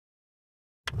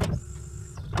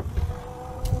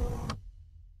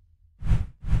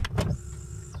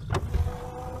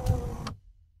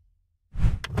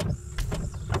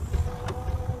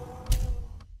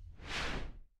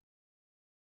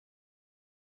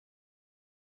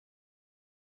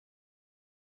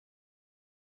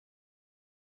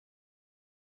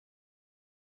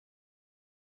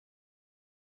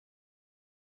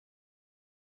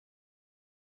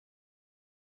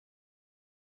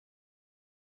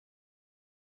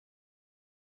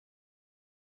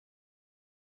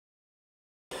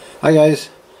Hi guys,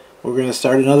 we're going to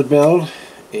start another build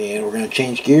and we're going to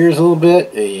change gears a little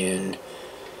bit and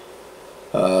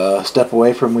step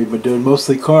away from we've been doing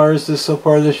mostly cars so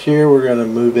far this year. We're going to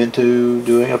move into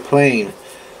doing a plane.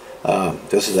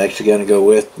 This is actually going to go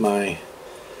with my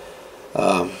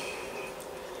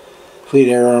Fleet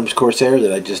Air Arms Corsair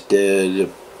that I just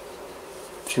did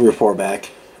 3 or 4 back.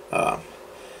 So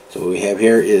what we have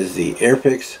here is the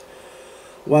Airfix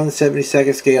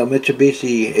 1/72nd scale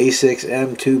Mitsubishi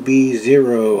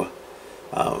A6M2B0.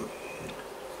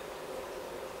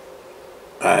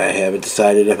 I haven't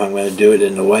decided if I'm going to do it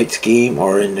in the white scheme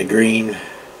or in the green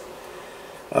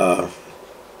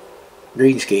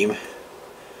scheme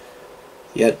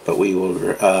yet, but we will.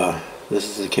 This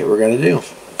is the kit we're going to do,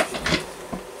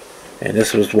 and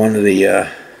this was one of the.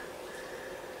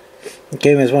 It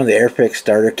came as one of the Airfix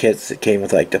starter kits that came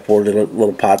with like the 4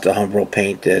 little pots of Humbrol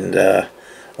paint and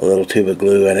a little tube of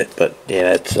glue in it, but yeah,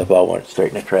 that stuff all went straight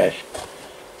in the trash.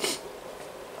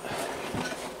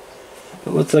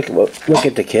 But let's look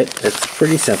at the kit. It's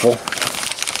pretty simple.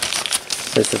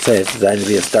 As I say, it's designed to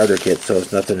be a starter kit, so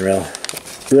it's nothing real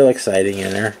exciting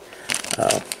in there.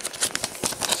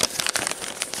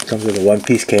 Comes with a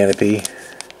one-piece canopy.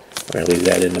 We're gonna leave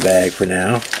that in the bag for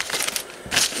now.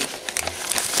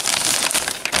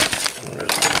 There's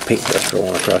a paintbrush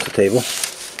rolling across the table.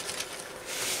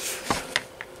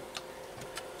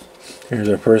 Here's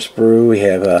our first sprue. We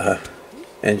have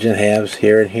engine halves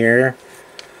here and here.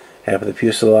 Half of the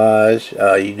fuselage.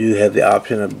 You do have the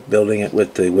option of building it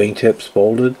with the wingtips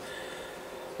folded,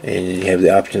 and you have the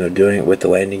option of doing it with the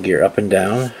landing gear up and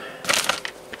down.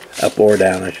 Up or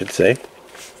down, I should say.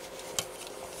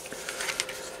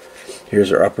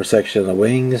 Here's our upper section of the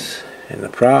wings and the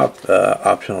prop.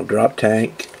 Optional drop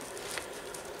tank.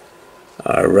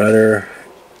 Our rudder.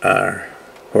 Our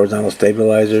horizontal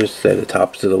stabilizers at the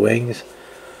tops of the wings.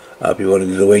 If you want to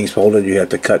do the wings folded, you have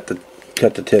to cut the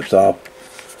tips off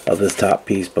of this top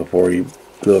piece before you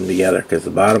glue them together, because the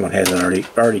bottom one hasn't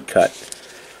already cut.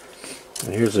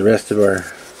 And here's the rest of our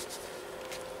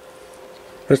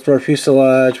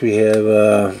fuselage. We have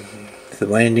the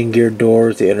landing gear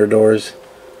doors, the inner doors.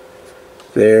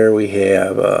 There we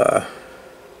have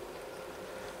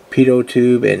pitot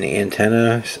tube and the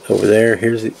antenna over there.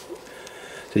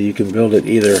 So you can build it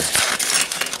either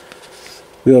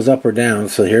wheels up or down.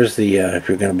 So here's the if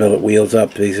you're going to build it wheels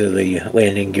up, these are the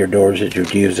landing gear doors that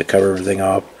you'd use to cover everything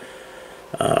off.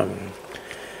 You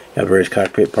have various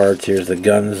cockpit parts. Here's the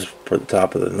guns for the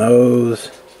top of the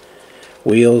nose,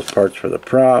 wheels, parts for the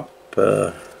prop,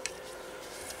 and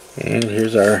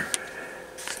here's our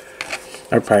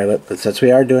pilot. But since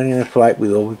we are doing it in flight, we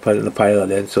will be putting the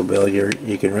pilot in, so Bill,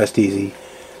 you can rest easy.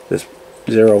 This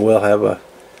Zero will have a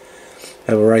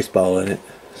rice ball in it,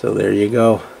 so there you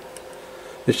go.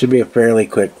 This should be a fairly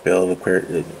quick build.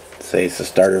 Say it's a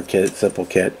starter kit, simple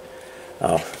kit.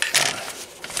 Let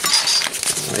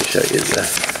me show you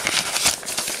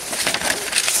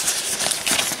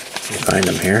find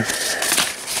them here.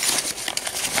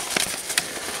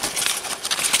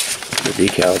 The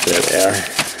decals, there they are.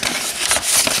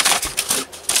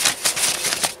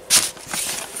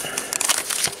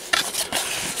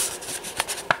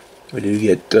 We do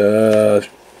get looks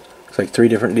like 3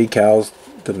 different decals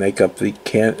to make up the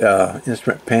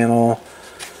instrument panel.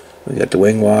 We got the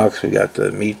wing walks, we got the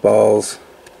meatballs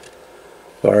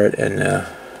for it, and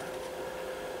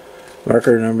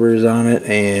marker numbers on it,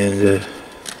 and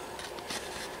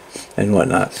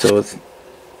whatnot. So it's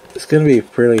going to be a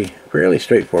fairly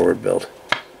straightforward build.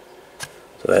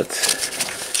 So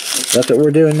that's what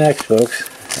we're doing next, folks.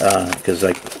 Because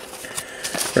like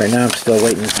right now, I'm still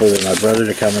waiting for my brother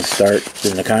to come and start,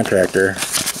 in the contractor,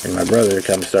 and my brother to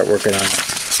come and start working on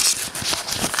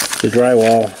the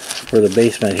drywall for the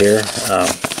basement here.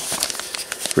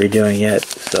 Redoing it,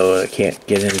 so I can't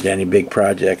get into any big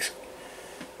projects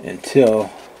until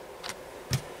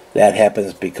that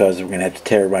happens, because we're going to have to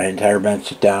tear my entire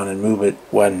bench down and move it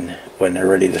when they're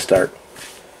ready to start.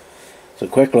 So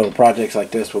quick little projects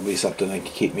like this will be something that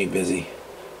can keep me busy,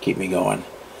 keep me going.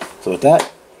 So with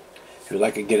that, if you'd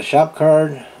like to get a shop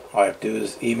card, all you have to do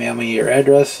is email me your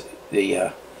address.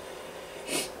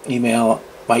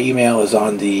 My email is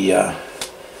on the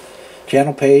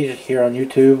channel page here on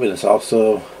YouTube, and it's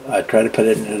also, I try to put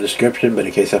it in the description, but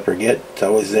in case I forget, it's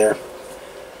always there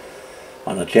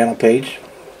on the channel page.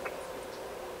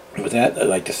 With that, I'd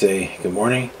like to say good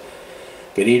morning,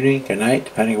 good evening, good night,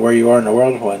 depending on where you are in the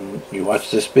world when you watch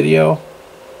this video,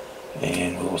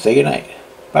 and we'll say good night.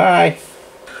 Bye.